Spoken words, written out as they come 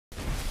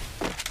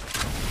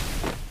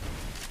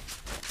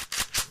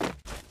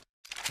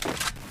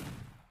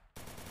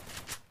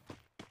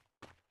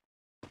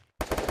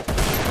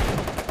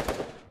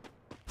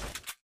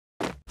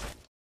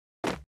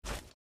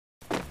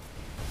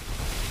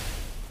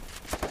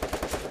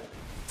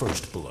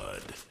First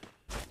blood.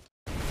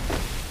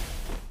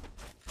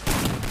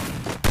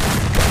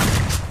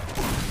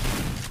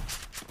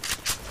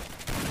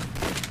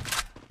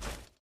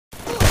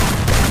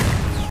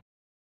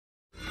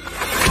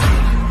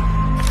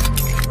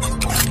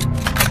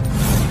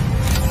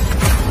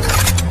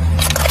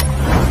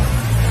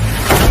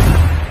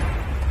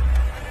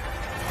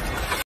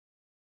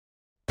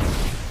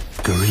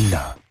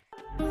 Garena.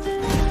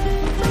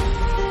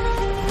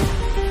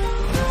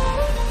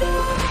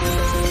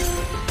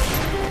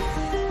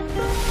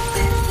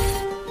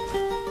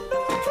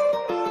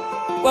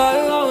 Why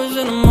I was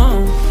in the mall,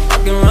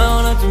 walking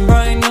around acting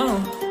bright now.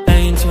 I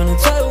ain't tryna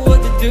tell you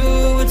what to do,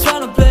 we're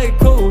tryna play it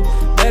cool.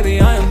 Baby,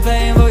 I am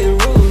playing by your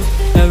rules.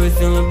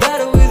 Everything look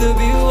better with a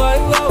view. Why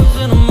I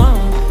was in the mall,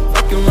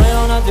 walking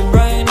around acting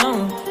bright now.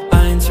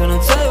 I ain't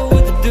tryna tell you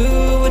what to do,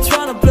 we're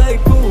tryna play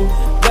it cool.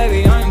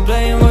 Baby, I am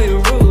playing by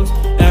your rules.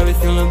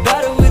 Everything look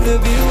better with a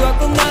view. I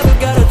could never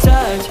get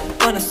attached.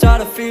 When I start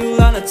to feel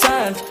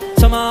unattached,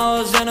 somehow I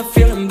was in a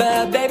feeling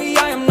bad. Baby,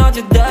 I am not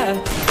your dad.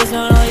 That's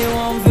not all you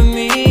want from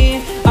me.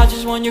 I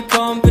just want your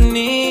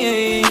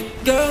company.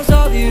 Girls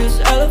obvious,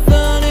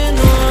 elephant in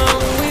the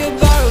room. We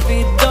about to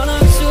be done,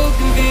 I'm so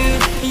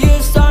confused.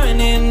 You're starting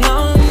it,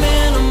 now I'm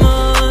in a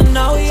month.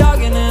 Now we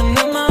arguing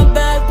in my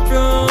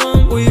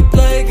bedroom. We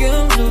play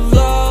games of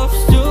love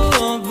to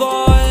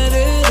avoid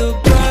the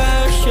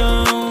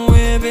depression.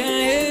 We've been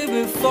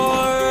here before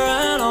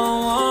and I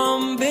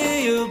wanna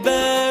be your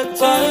bed.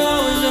 While I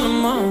was in the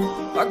mall,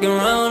 walking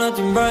around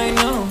acting bright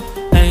now.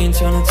 I ain't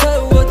tryna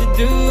tell you what to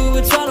do,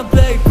 we're tryna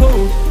play it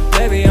cool.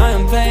 Baby, I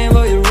am playing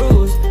by your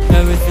rules.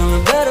 Everything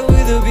look better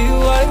with a view.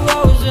 I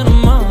was in a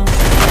mall,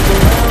 walking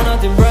around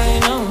acting bright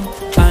now.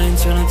 I ain't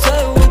tryna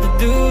tell you what to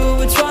do,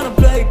 we're tryna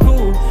play it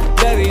cool.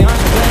 Baby, I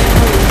am playing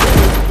by your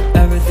rules.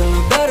 Everything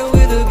look better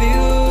with a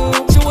view.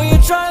 So when you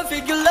try to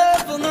figure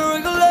love on the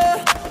regular,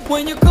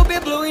 when you could be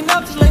blowing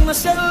up just like my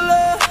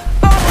cellular.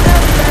 Oh,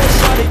 whatever that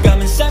shawty got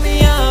me, set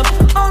me up.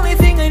 Only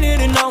thing I need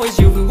to know is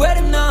you be wet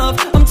enough.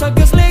 I'm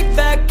talking slick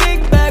back,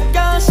 kick back,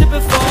 gun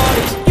sipping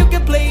 40s. You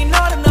can play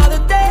not another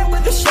day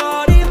with a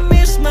shawty.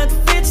 Mismatch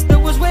fits that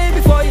was way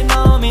before you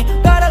know me.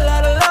 Got a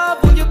lot of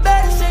love, well you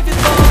better save it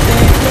for me.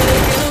 Play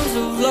games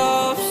of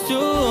love to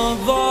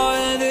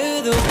avoid the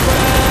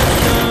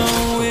depression.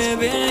 We've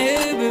been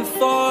here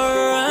before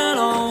and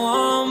I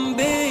wanna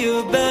be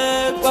your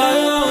bed.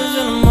 While I was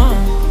in the mall,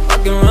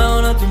 walking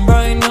around acting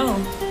bright now.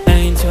 I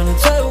ain't tryna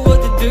tell you what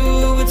to do,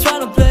 we're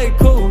tryna play it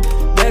cool.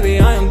 Baby,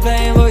 I am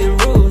playing by your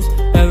rules.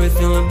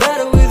 Everything look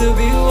better with a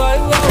view. I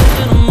was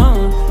in the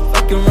mall,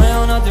 walking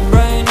around acting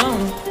bright now.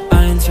 I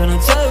ain't tryna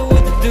tell you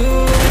what to do,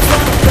 we're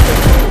tryna play it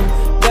cool.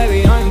 Baby,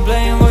 I am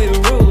playing by your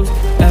rules.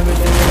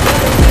 Everything look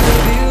better with a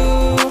view.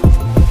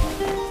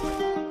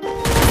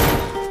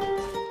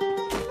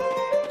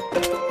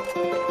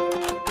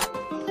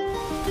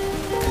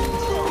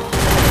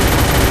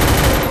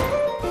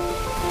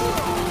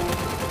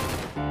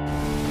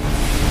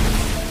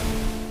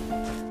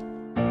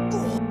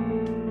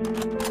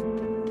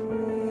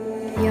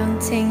 Young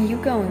Ting, you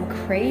going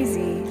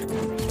crazy.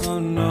 Oh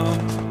no,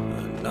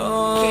 no.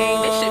 King,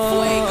 this shit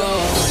fuego.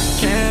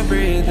 Can't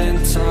breathe in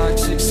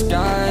toxic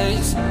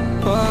skies.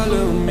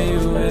 Pollute me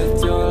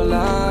with your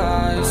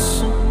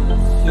lies.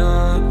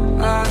 Yeah,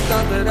 I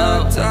thought that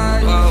I'd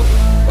die. Whoa,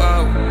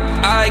 whoa.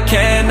 I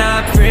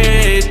cannot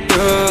breathe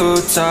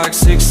through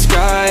toxic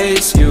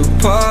skies. You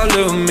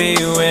pollute me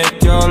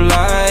with your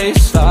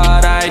lies.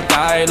 Thought I'd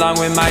die along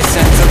with my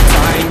sense of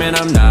time, and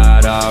I'm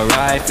not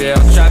alright.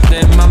 Feel trapped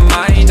in my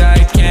mind,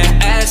 I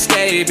can't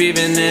escape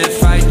even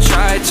if I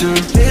try to.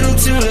 Little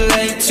too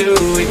late, too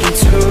weak and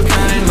too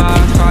kind. My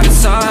heart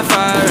is on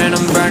fire and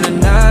I'm burning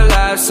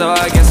alive, so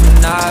I guess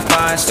I'm not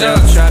fine. Still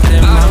trapped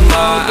in my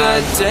mind.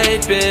 That day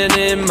been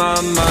in my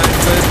mind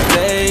for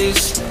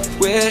days.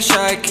 Wish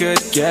I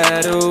could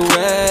get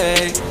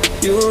away.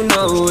 You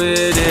know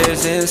it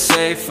isn't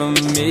safe for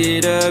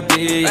me to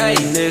be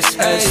in this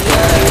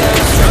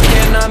headspace. Drunk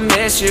and I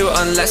miss you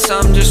unless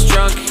I'm just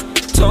drunk.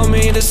 Told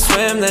me to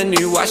swim, then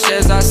you watched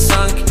as I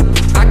sunk.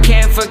 I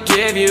can't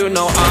forgive you,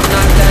 no I'm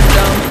not that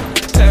dumb.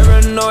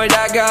 Paranoid,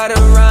 I gotta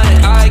run.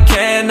 I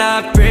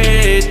cannot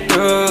breathe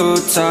through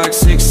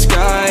toxic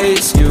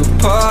skies. You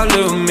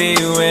pollute me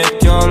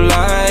with your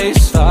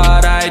lies.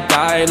 Thought I'd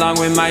die along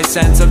with my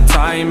sense of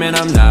time, and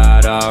I'm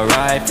not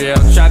alright. Feel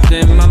trapped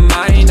in my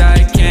mind,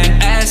 I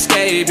can't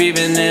escape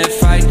even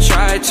if I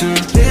try to.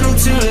 Little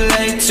too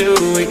late, too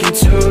weak and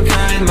too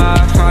kind. My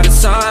heart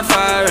is on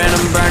fire and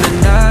I'm burning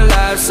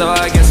alive, so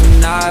I guess I'm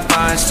not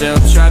fine. Still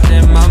trapped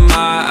in my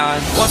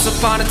mind. Once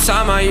upon a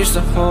time I used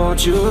to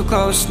hold you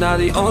close. Now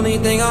the only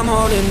thing I'm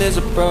holding is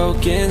a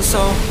broken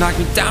soul. Knock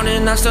me down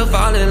and I'm still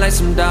falling like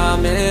some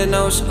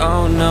dominoes.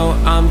 Oh no,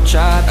 I'm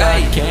trapped,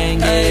 I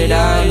can't get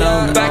out,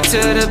 no. Back to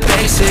the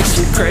basics,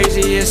 you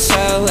crazy as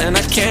hell, and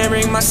I can't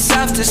bring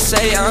myself to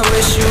say I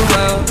wish you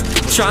well.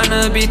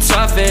 Tryna be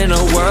tough in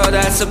a world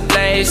that's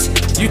ablaze.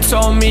 You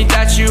told me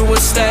that you would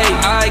stay.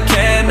 I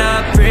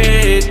cannot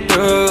breathe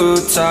through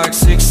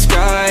toxic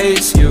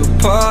skies. You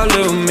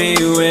pollute me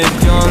with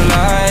your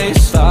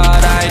lies.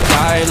 Thought I'd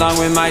die along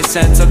with my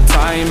sense of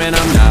time, and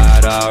I'm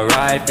not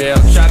alright. Feel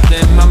trapped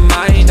in my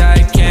mind,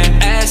 I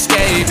can't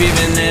escape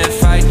even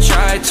if I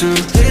try to.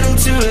 Little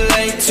too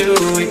late, too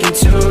weak and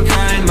too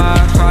kind. My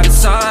heart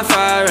is on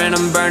fire and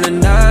I'm burning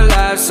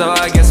alive, so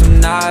I guess I'm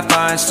not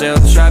fine. Still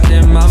trapped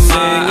in my mind.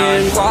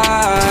 Singing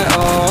why,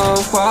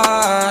 oh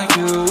why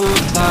you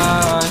lie.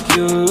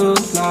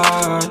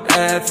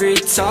 Every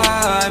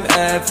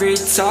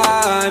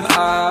time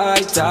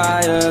I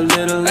die a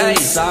little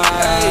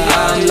inside.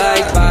 I'm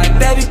like bye,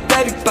 baby,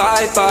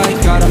 bye.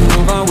 Gotta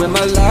move on with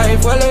my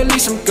life, well at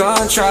least I'm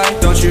gonna try.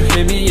 Don't you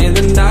hear me in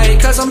the night,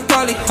 cause I'm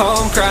probably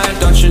home crying.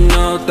 Don't you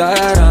know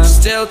that I'm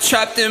still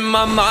trapped in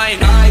my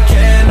mind? I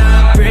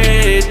cannot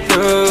breathe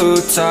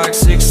through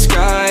toxic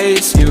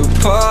skies. You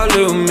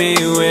pollute me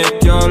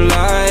with your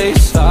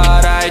lies.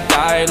 Thought I'd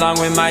die along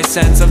with my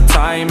sense of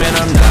time, and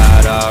I'm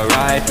not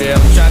alright. Feel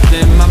trapped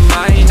in my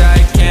mind, I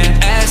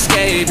can't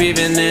escape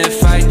even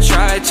if I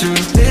try to.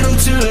 Little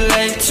too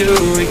late, too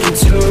weak and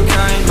too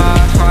kind. My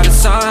heart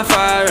is on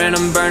fire and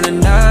I'm burning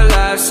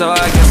alive, so I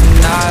guess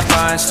I'm not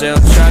fine. Still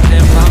trapped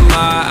in my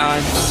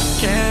mind.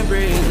 Can't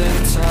breathe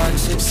in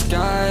toxic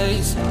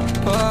skies.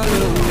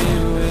 Pollute me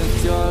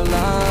with your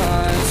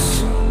lies.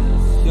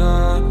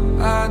 Yeah,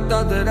 I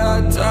thought that I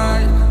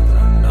died.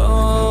 No.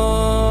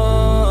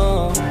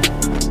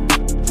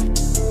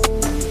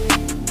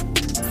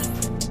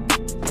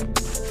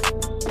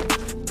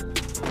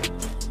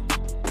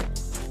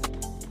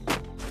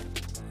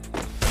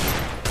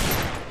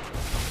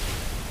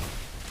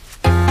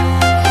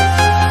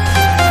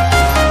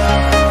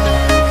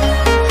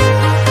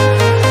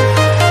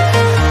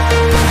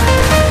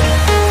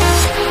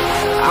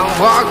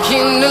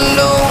 Walking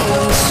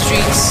alone, the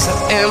streets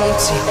are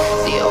empty.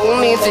 The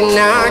only thing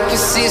I can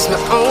see is my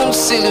own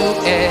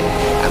silhouette.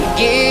 I'm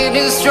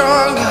getting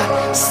stronger,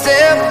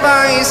 step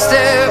by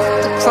step.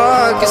 The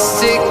clock is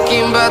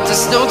ticking, but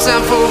there's no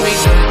time for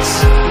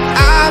regrets.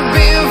 I've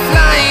been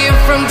flying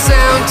from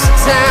town to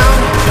town,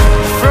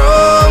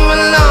 from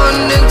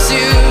London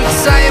to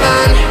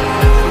Taiwan.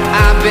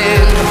 I've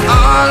been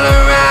all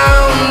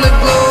around the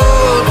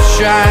globe,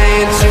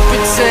 trying to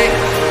protect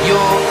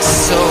your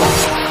soul.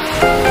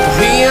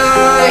 We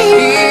are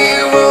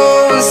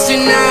heroes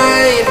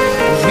tonight.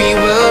 We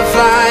will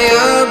fly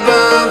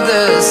above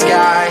the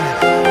sky.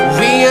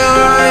 We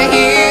are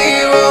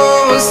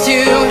heroes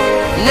tonight.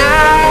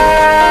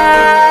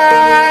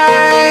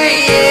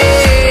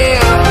 Yeah.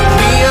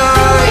 We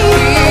are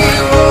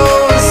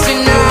heroes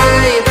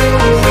tonight.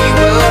 We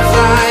will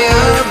fly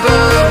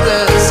above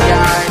the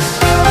sky.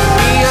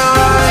 We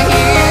are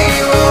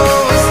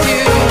heroes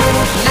tonight.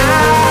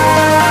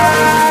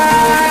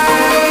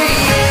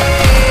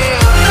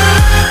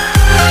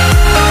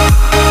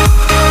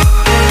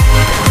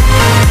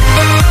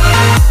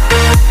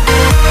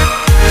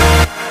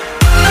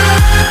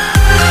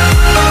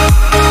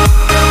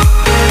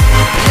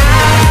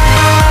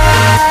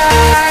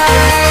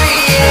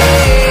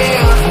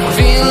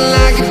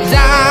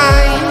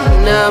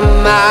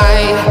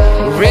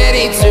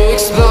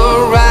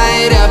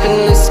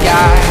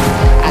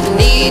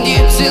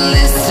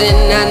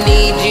 I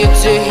need you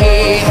to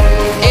hear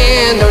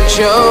and don't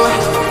show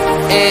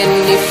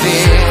any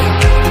fear.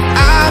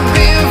 I've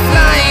been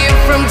flying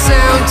from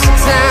town to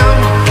town,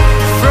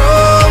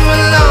 from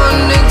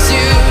London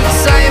to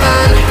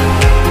Taiwan.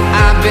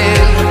 I've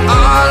been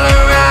all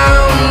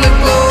around the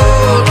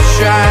globe,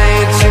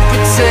 trying to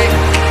protect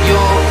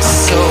your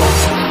soul.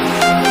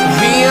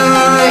 We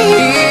are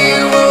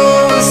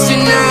heroes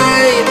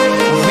tonight.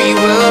 We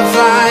will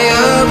fly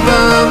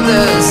above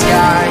the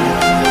sky.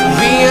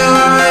 We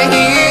are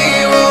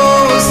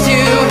heroes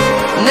tonight.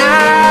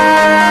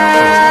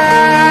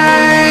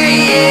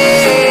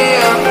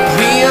 Yeah.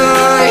 We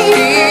are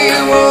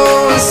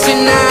heroes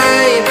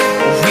tonight.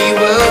 We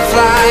will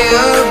fly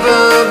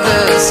above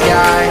the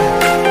sky.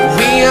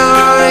 We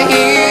are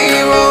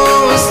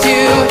heroes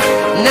tonight.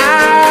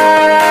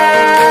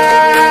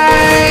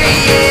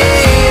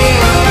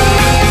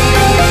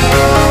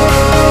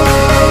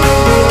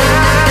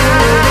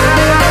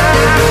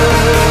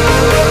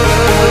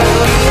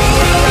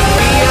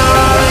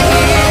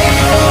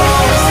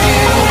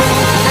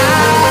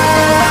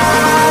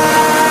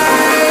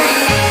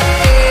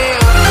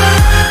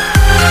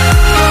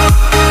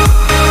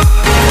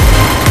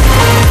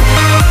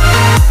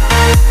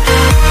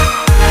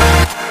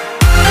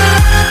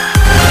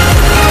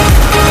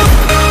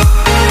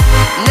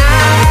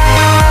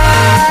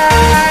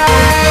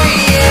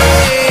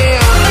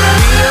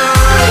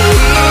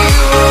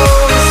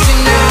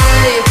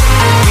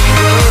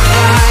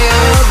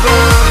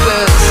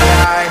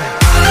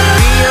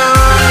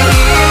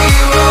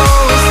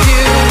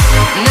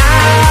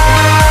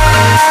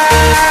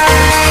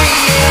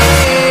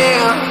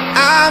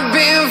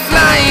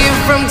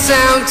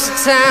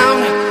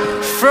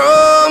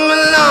 From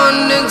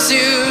London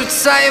to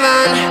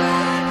Taiwan,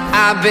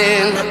 I've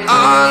been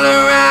all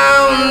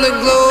around the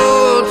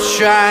globe,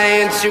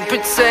 trying to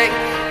protect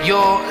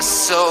your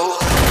soul.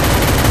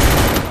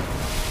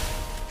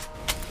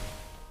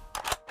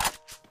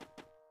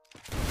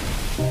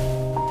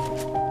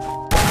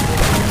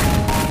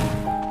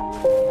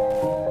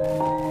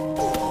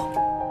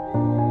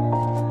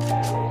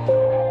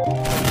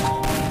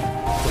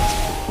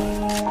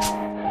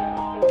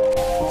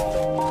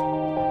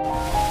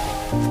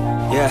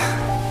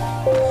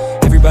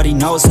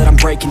 knows that I'm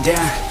breaking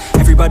down.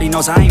 Everybody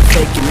knows I ain't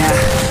faking now.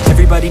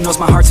 Everybody knows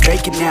my heart's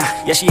vacant now.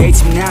 Yeah, she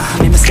hates me now,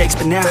 I made mistakes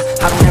but now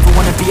I don't ever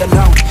wanna be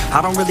alone.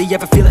 I don't really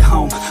ever feel at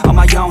home. On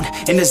my own,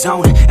 in the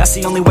zone, that's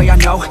the only way I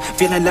know.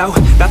 Feeling low,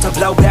 about to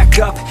blow back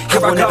up.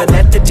 Here I won't ever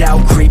let the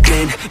doubt creep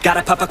in.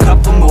 Gotta pop a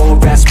couple more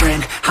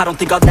aspirin. I don't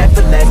think I'll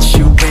ever let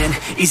you in.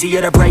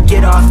 Easier to break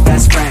it off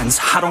best friends.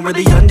 I don't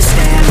really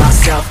understand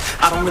myself.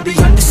 I don't really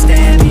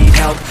understand, need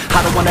help.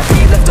 I don't wanna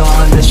be left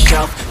on the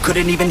shelf.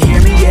 Couldn't even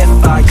hear me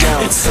if I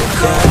yelled. It's so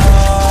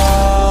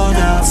cold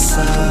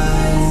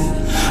outside,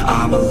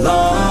 I'm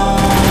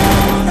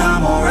alone,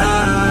 I'm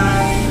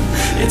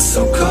alright. It's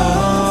so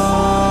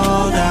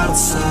cold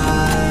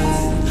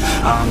outside,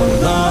 I'm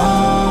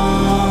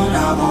alone,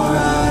 I'm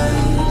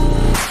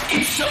alright.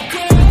 It's so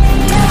cold.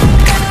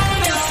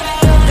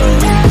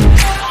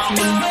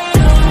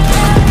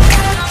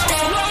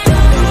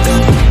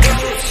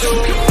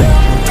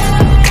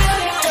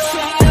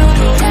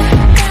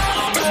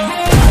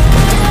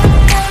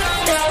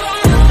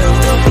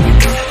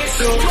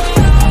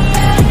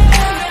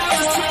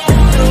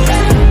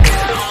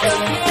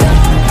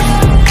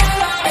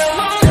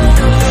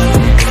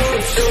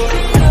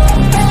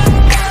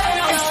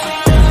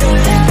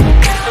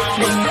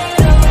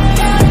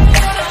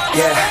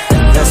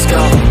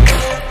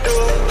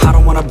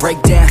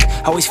 Break down,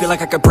 always feel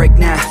like I could break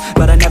now,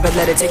 but I never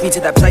let it take me to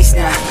that place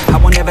now. I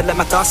won't ever let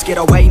my thoughts get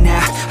away now.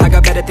 I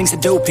got better things to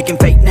do, picking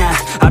fate now.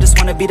 I just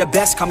wanna be the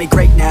best, call me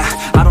great now.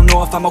 I don't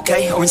know if I'm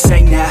okay or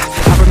insane now.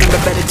 I remember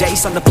better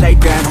days on the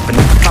playground, hoping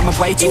I can find my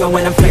way even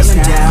when I'm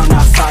feeling down.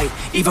 I fight,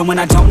 even when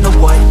I don't know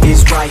what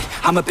is right.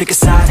 I'ma pick a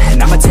side,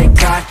 and I'ma take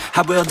pride.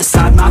 I will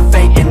decide my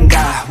fate, and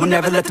I will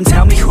never let them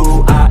tell me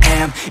who I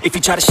am. If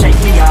you try to shake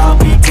me, I'll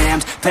be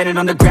damned. Planet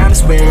on the ground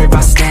is where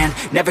I stand.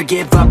 Never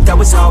give up, that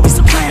was always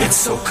the plan. It's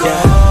so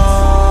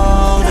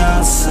cold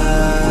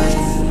outside,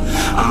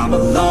 I'm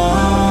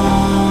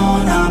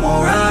alone, I'm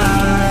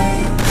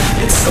alright.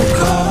 It's so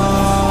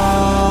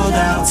cold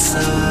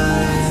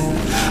outside,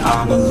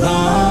 I'm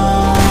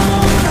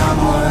alone, I'm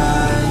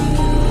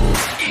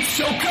alright. It's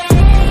so cold.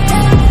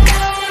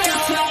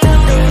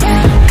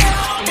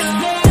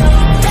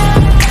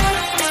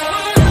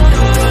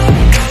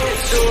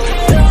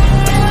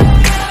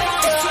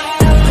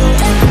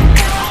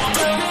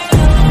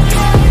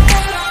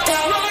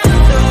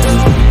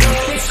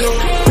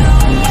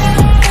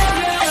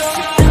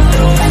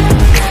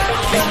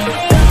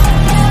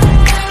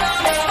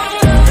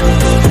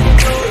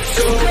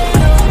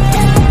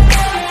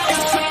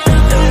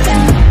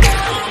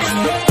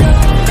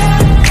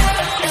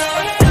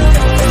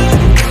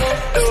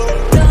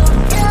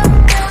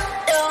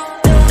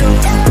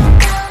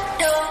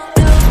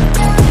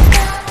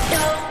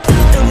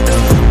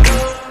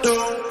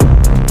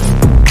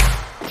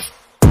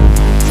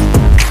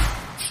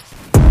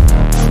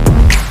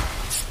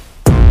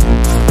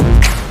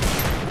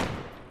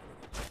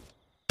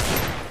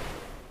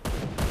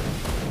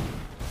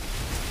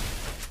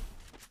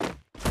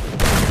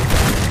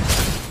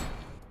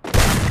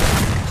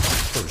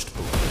 First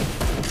book.